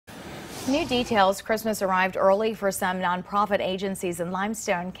New details. Christmas arrived early for some nonprofit agencies in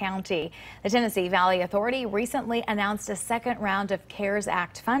Limestone County. The Tennessee Valley Authority recently announced a second round of CARES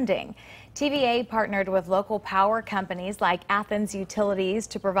Act funding. TVA partnered with local power companies like Athens Utilities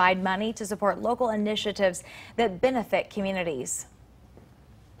to provide money to support local initiatives that benefit communities.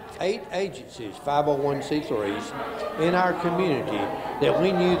 8 agencies, 501c3s, in our community that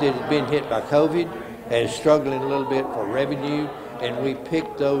we knew that had been hit by COVID and struggling a little bit for revenue, and we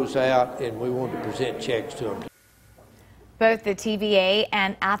picked those out and we wanted to present checks to them. Both the TVA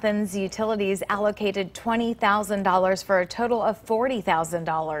and Athens Utilities allocated $20,000 for a total of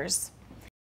 $40,000.